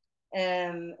provide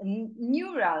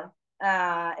neural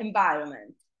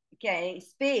environment, okay,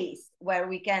 space where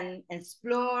we can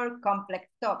explore complex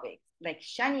topics like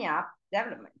Shiny app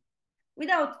development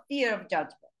without fear of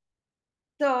judgment.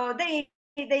 So they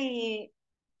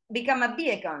become a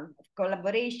beacon of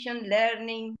collaboration,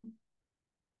 learning,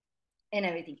 and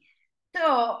everything.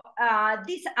 So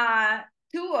these are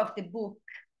two of the books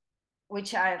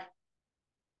which I've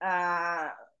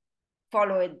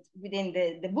followed within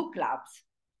the book clubs.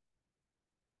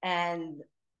 And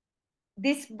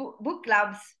these book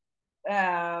clubs,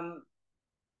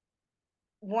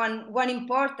 one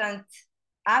important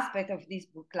aspect of these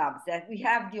book clubs that we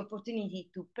have the opportunity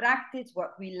to practice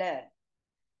what we learn.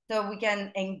 So we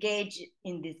can engage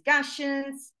in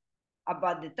discussions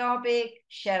about the topic,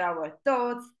 share our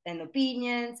thoughts and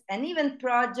opinions, and even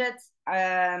project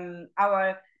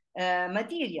our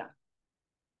material.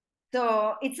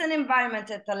 So it's an environment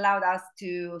that allowed us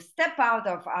to step out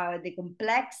of the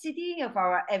complexity of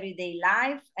our everyday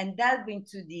life and delve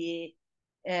into the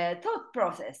thought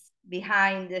process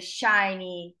behind the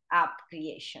Shiny app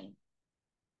creation.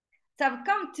 So I've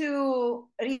come to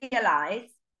realize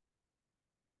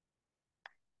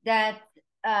that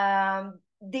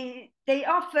they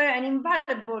offer an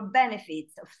invaluable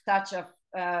benefits of such a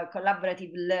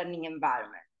collaborative learning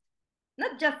environment,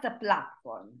 not just a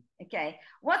platform, okay?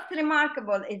 What's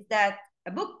remarkable is that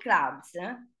book clubs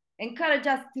encourage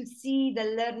us to see the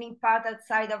learning path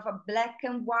outside of a black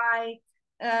and white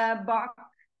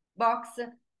box.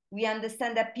 We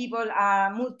understand that people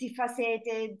are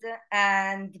multifaceted,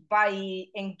 and by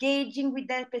engaging with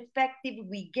their perspective,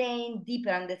 we gain deeper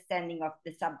understanding of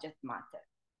the subject matter.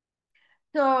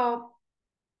 So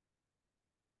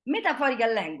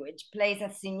metaphorical language plays a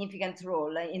significant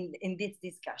role in these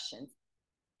discussions.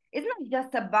 It's not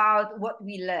just about what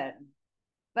we learn,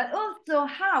 but also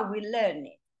how we learn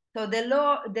it. So the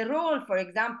role, for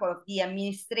example, of the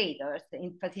administrators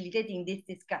in facilitating these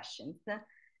discussions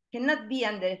cannot be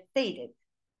understated.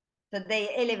 So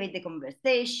they elevate the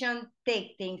conversation,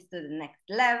 take things to the next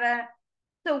level.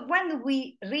 So when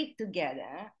we read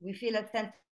together, we feel a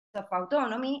sense of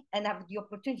autonomy and have the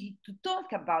opportunity to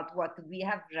talk about what we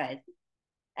have read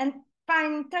and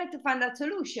try to find a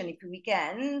solution if we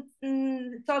can,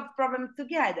 solve problems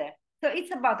together. So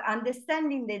it's about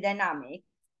understanding the dynamics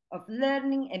of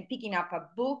learning and picking up a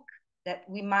book that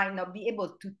we might not be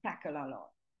able to tackle alone.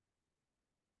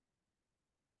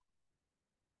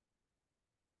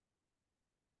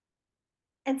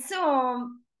 And so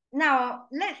now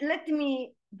let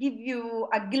me give you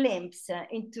a glimpse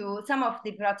into some of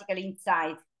the practical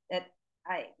insights that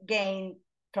I gained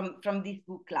from these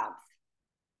book clubs.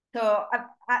 So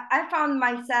I found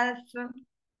myself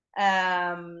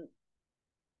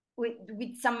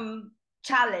with some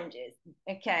challenges,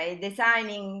 okay,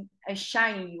 designing a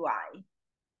shiny UI.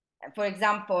 For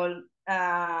example,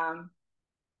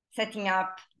 setting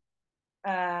up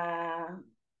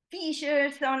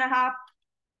features on a app.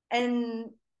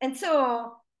 And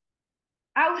so,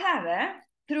 however,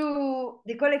 through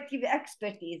the collective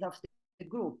expertise of the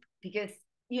group, because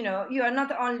you know you are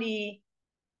not only,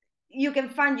 you can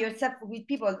find yourself with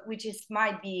people which is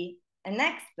might be an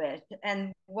expert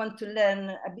and want to learn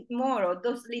a bit more, or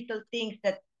those little things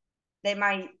that they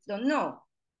might don't know.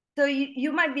 So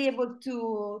you might be able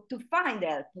to find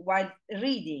help while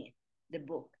reading the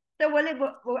book. So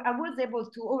I was able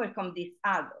to overcome this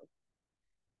hurdle.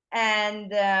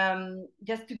 And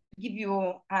just to give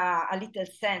you a little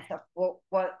sense of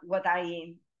what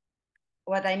I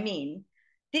mean,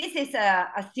 this is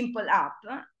a simple app,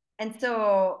 and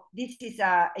so this is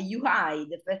a UI,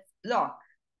 the first block,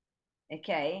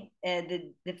 okay,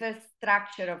 the first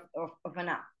structure of an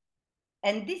app,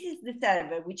 and this is the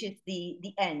server, which is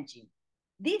the engine.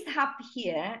 This app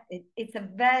here, it's a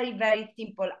very, very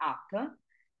simple app,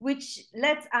 which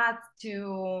lets us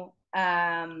to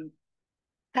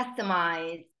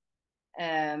customize.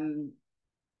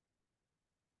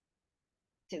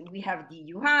 So we have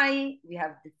the UI, we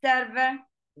have the server,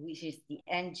 which is the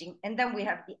engine, and then we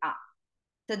have the app.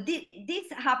 So this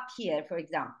app here, for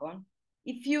example,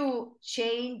 if you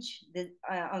change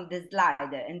on the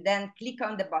slider and then click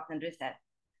on the button reset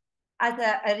as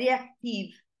a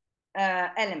reactive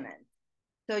element.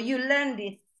 So you learn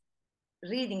this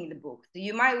reading the book. So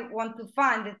you might want to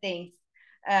find the things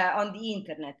on the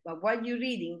internet, but while you're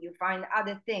reading, you find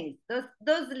other things.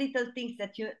 Those little things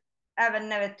that you haven't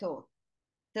never thought.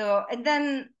 So, and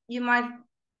then you might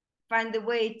find a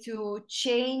way to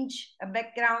change a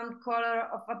background color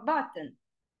of a button.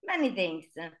 Many things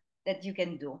that you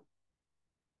can do.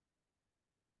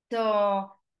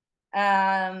 So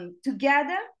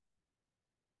together,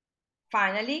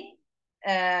 finally,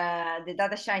 the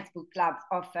Data Science Book Club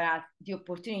offer us the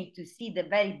opportunity to see the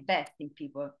very best in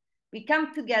people. We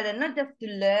come together not just to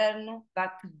learn,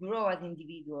 but to grow as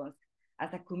individuals, as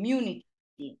a community.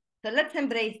 So let's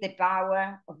embrace the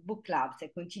power of book clubs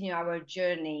and continue our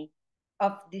journey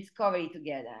of discovery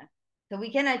together, so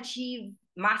we can achieve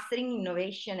mastering,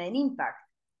 innovation, and impact.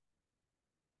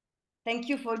 Thank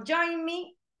you for joining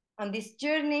me on this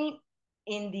journey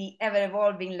in the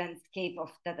ever-evolving landscape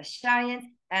of data science.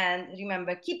 And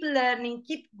remember, keep learning,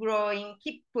 keep growing,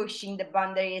 keep pushing the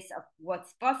boundaries of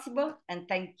what's possible. And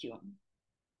thank you.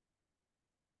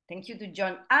 Thank you to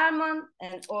John Harmon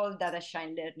and all Data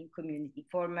Shine Learning community,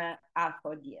 former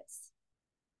R4DS.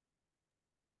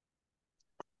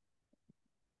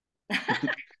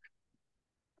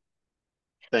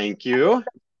 Thank you.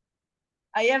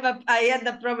 I had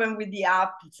a problem with the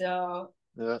app, so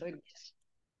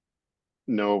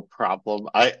no problem.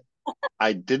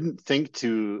 I didn't think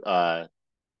to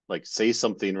like say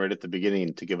something right at the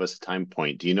beginning to give us a time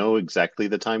point. Do you know exactly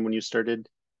the time when you started?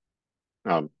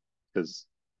 Because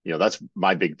you know that's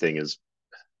my big thing is,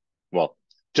 well,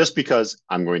 just because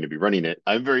I'm going to be running it,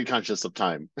 I'm very conscious of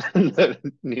time,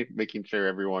 making sure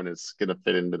everyone is going to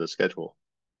fit into the schedule.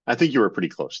 I think you were pretty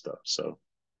close though, so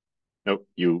nope,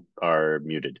 you are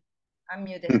muted. I'm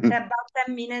muted. About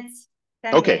 10 minutes.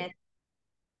 10 okay.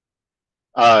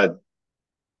 minutes.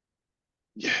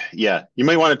 Yeah, you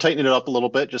might want to tighten it up a little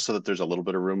bit just so that there's a little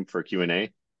bit of room for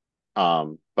Q&A.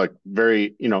 But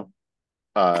very, you know,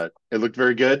 it looked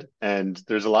very good and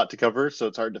there's a lot to cover, so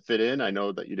it's hard to fit in. I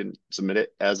know that you didn't submit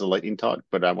it as a lightning talk,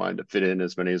 but I wanted to fit in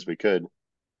as many as we could.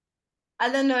 I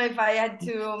don't know if I had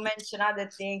to mention other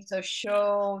things or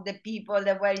show the people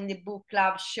that were in the book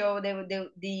club, show the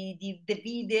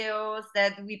videos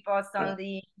that we post on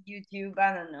the YouTube.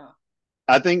 I don't know.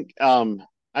 I think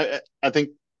I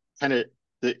think kind of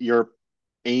your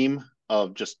aim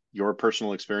of just your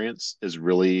personal experience is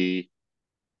really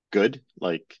good.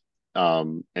 Like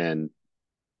and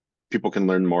people can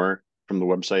learn more from the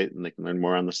website and they can learn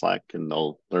more on the Slack and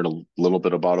they'll learn a little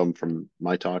bit about them from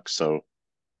my talk. So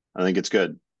I think it's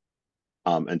good.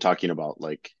 And talking about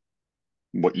like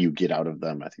what you get out of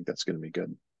them, I think that's going to be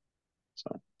good.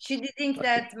 So should you think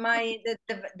that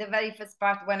the very first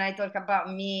part when I talk about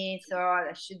me, so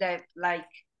should I like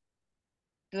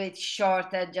do it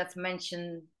shorter, just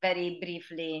mention very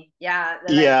briefly? Yeah.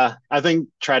 Yeah, I think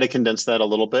try to condense that a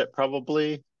little bit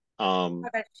probably.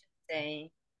 What I should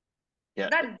say. Yeah,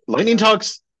 That lightning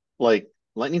talks like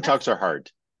lightning That's talks are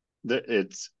hard.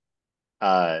 It's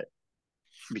uh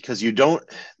because you don't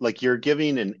like you're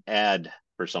giving an ad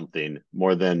for something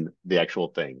more than the actual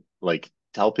thing. Like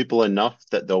tell people enough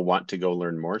that they'll want to go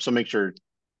learn more. So make sure,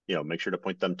 make sure to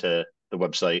point them to the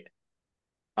website.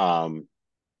 Um,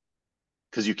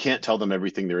 because you can't tell them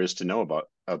everything there is to know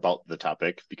about the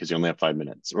topic because you only have 5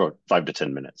 minutes or 5 to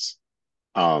 10 minutes.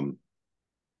 Um,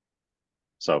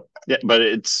 so yeah, but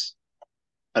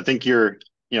I think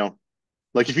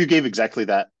like if you gave exactly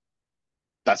that,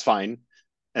 that's fine.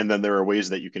 And then there are ways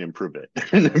that you can improve it.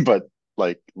 But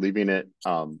like leaving it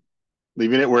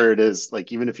where it is,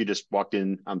 like even if you just walked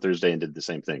in on Thursday and did the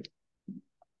same thing,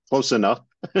 close enough.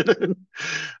 But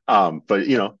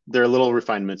there are little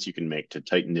refinements you can make to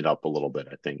tighten it up a little bit,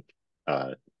 I think.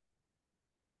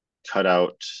 Cut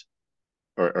out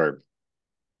or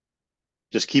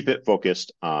just keep it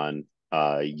focused on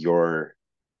your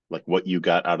like what you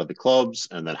got out of the clubs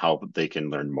and then how they can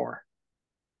learn more,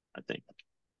 I think.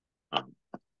 Um,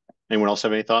 Anyone else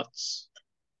have any thoughts?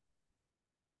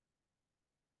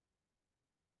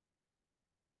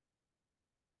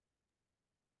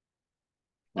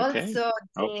 Okay. also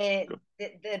Oh, go.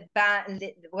 the band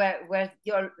where's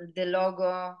the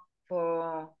logo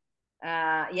for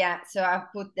yeah, so I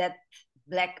put that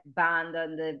black band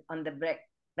on the black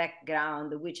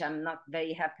background, which I'm not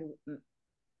very happy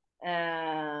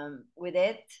with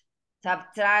it. So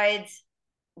I've tried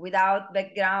without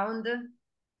background,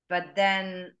 but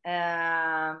then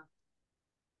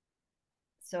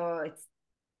so it's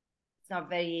not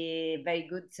very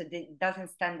good, so it doesn't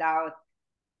stand out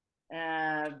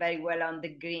very well on the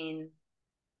green.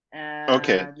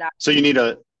 Okay. So you need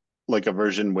a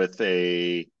version with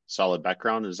a solid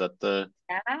background. Is that the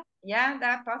yeah,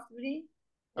 that possibly.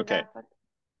 Is okay? that possibly?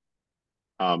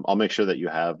 I'll make sure that you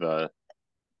have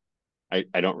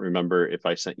I don't remember if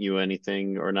I sent you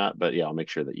anything or not, but yeah, I'll make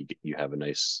sure that you have a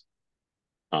nice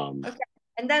Okay.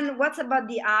 And then what's about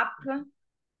the app?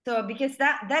 So because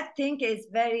that thing is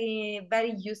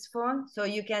very useful. So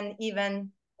you can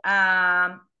even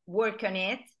work on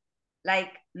it,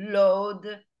 like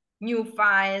load new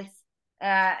files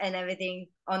and everything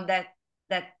on that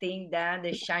thing there,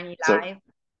 the Shiny so Live.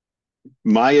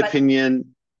 my But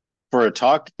opinion for a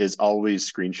talk is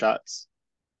always screenshots.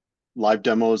 Live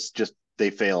demos just they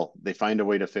fail. They find a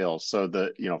way to fail. So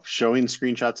showing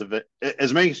screenshots of it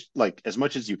as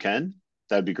much as you can,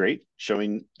 that'd be great.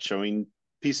 Showing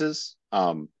pieces.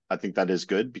 I think that is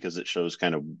good because it shows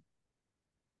kind of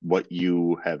what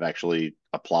you have actually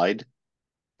applied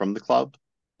from the club.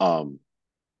 Um,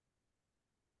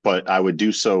 but I would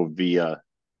do so via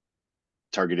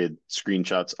targeted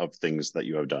screenshots of things that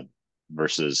you have done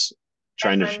versus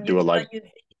trying to when you do a live. cannot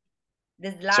use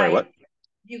the Sorry, slide, what?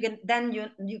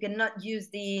 you cannot use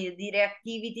the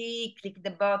reactivity, click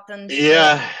the button, share.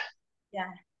 Yeah, Yeah.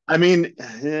 I mean,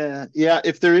 yeah.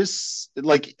 If there is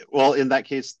well, in that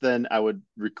case, then I would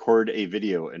record a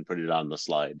video and put it on the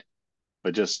slide.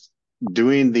 But just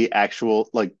doing the actual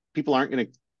people aren't going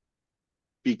to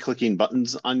be clicking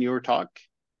buttons on your talk.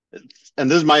 And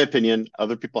this is my opinion.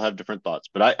 Other people have different thoughts,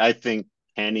 but I think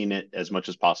panning it as much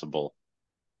as possible,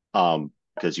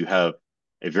 because you have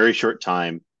a very short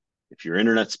time. If your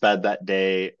internet's bad that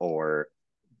day, or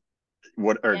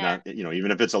what, or Yeah. not,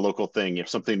 even if it's a local thing, if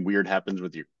something weird happens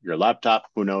with your laptop,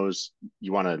 who knows?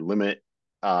 You want to limit,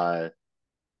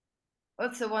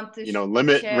 Also want to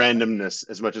limit share. randomness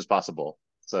as much as possible.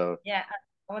 So, Yeah,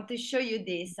 I want to show you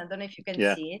this. I don't know if you can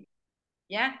yeah, see it.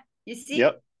 Yeah, you see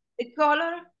yep, the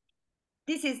color.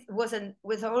 This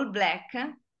was all black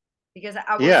because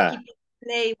I was yeah, keeping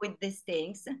play with these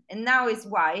things, and now it's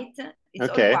white. It's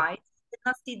all okay. white. You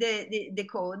cannot see the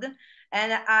code,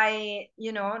 and I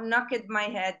knocked my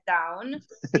head down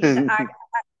because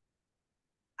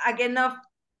I cannot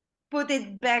put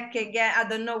it back again. I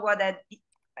don't know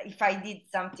if I did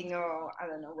something or I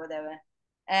don't know whatever.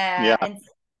 Yeah, And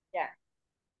yeah.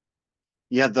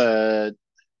 yeah. The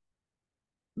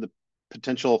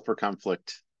potential for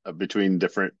conflict between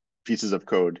different pieces of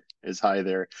code is high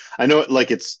there. I know,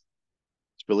 it's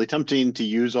really tempting to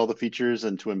use all the features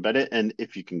and to embed it, and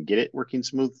if you can get it working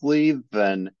smoothly,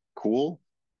 then cool.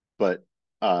 But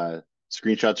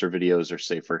screenshots or videos are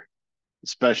safer,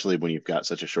 especially when you've got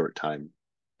such a short time.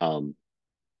 Um,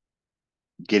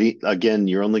 Getting again,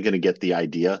 you're only going to get the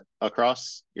idea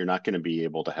across. You're not going to be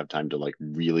able to have time to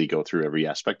really go through every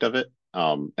aspect of it.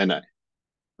 And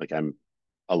I'm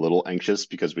a little anxious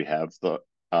because we have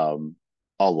a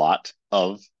lot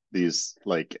of these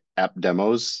app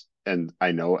demos, and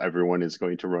I know everyone is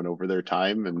going to run over their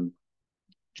time, and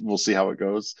we'll see how it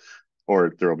goes.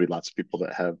 Or there will be lots of people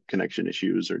that have connection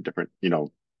issues or different,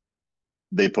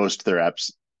 they post their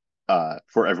apps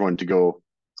for everyone to go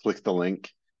click the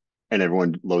link and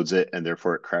everyone loads it and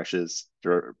therefore it crashes.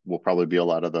 There will probably be a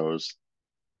lot of those.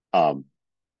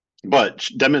 But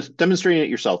demonstrating it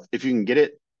yourself, if you can get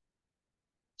it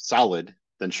solid,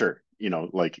 then sure,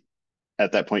 like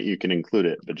at that point you can include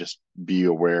it, but just be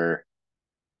aware.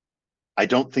 I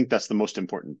don't think that's the most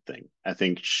important thing. I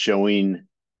think showing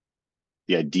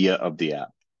the idea of the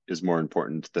app is more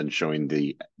important than showing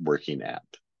the working app.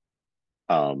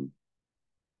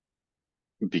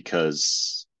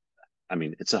 Because I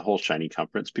mean, it's a whole Shiny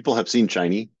conference. People have seen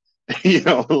Shiny,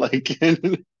 like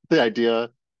the idea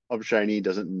of Shiny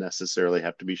doesn't necessarily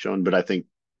have to be shown, but I think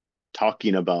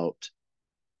talking about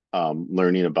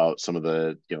learning about some of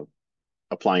the,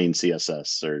 applying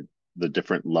CSS or the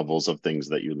different levels of things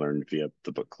that you learned via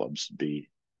the book clubs would be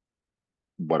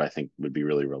what I think would be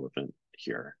really relevant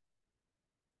here.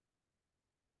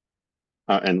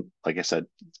 And like I said,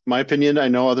 my opinion, I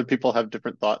know other people have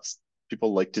different thoughts.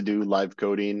 People like to do live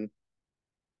coding.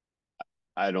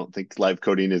 I don't think live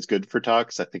coding is good for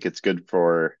talks. I think it's good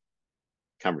for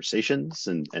conversations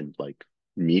and like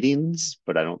meetings,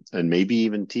 but I don't, and maybe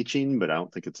even teaching, but I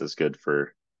don't think it's as good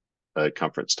for a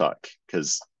conference talk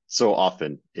because so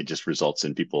often it just results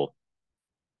in people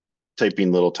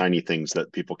typing little tiny things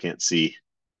that people can't see.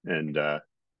 And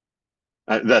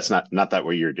that's not that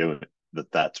what you're doing,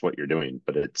 that's what you're doing,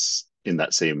 but it's in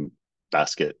that same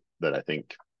basket that I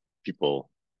think people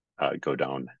go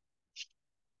down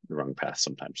the wrong path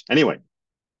sometimes. Anyway,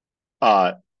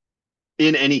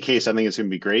 in any case, I think it's going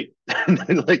to be great.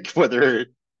 Like whether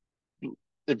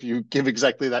if you give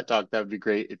exactly that talk, that would be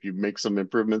great. If you make some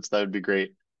improvements, that would be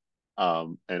great.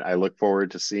 And I look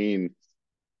forward to seeing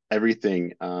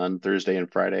everything on Thursday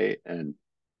and Friday. And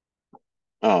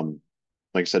like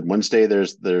I said, Wednesday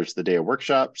there's the day of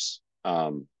workshops.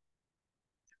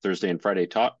 Thursday and Friday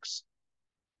talks.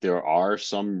 There are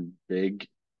some big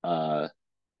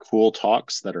cool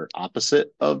talks that are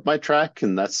opposite of my track,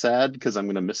 and that's sad because I'm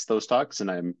going to miss those talks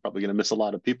and I'm probably going to miss a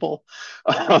lot of people.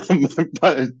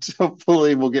 But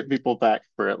hopefully we'll get people back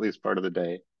for at least part of the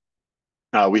day.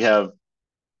 We have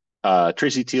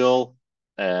Tracy Teal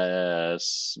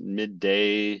as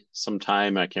midday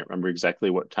sometime. I can't remember exactly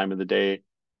what time of the day.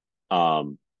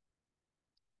 But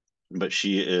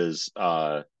she is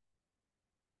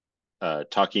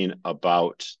talking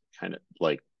about kind of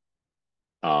like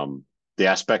the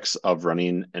aspects of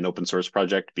running an open source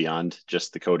project beyond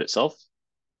just the code itself.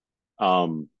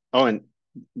 Oh, and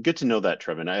good to know that,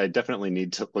 Trevin. I definitely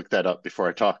need to look that up before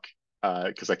I talk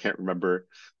because I can't remember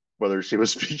whether she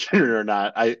was speaking or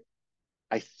not. I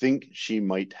think she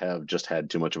might have just had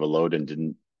too much of a load and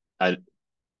didn't. I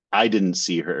didn't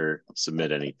see her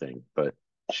submit anything, but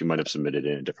she might have submitted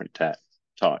in a different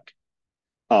talk,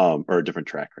 or a different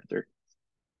track right there.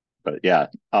 But yeah,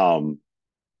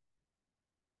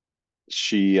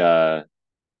 she sorry.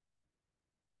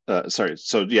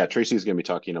 So yeah, Tracy's going to be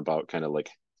talking about kind of like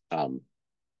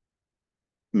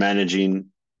managing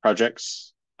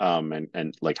projects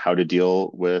and like how to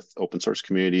deal with open source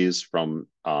communities from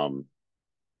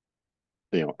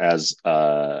as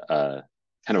kind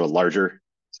of a larger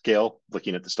scale,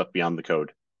 looking at the stuff beyond the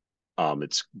code.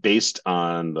 It's based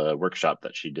on the workshop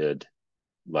that she did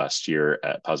last year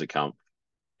at PositConf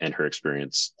and her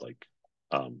experience like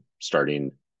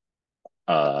starting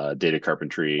data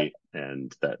carpentry,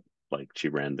 and that like she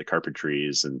ran the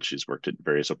carpentries and she's worked at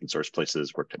various open source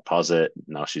places, worked at Posit.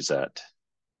 Now she's at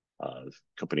a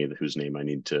company whose name I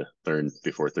need to learn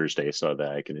before Thursday so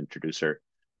that I can introduce her.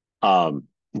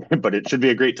 But it should be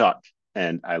a great talk.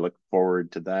 And I look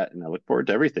forward to that. And I look forward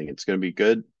to everything. It's going to be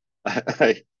good.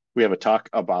 We have a talk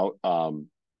about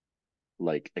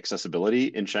like accessibility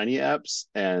in Shiny apps.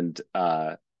 And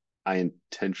I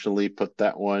intentionally put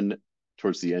that one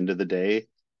towards the end of the day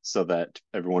so that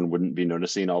everyone wouldn't be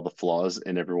noticing all the flaws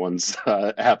in everyone's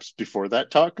apps before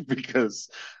that talk, because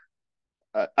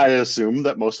I assume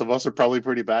that most of us are probably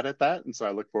pretty bad at that. And so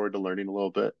I look forward to learning a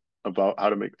little bit about how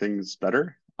to make things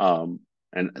better.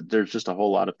 And there's just a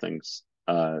whole lot of things.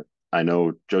 I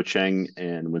know Joe Chang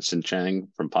and Winston Chang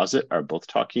from Posit are both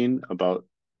talking about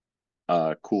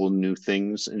cool new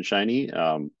things in Shiny.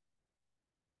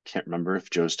 Can't remember if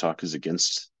Joe's talk is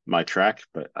against my track,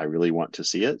 but I really want to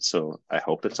see it. So I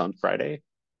hope it's on Friday.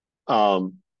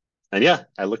 And yeah,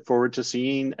 I look forward to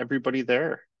seeing everybody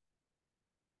there.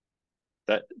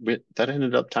 That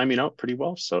ended up timing out pretty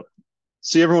well. So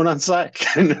see everyone on Slack.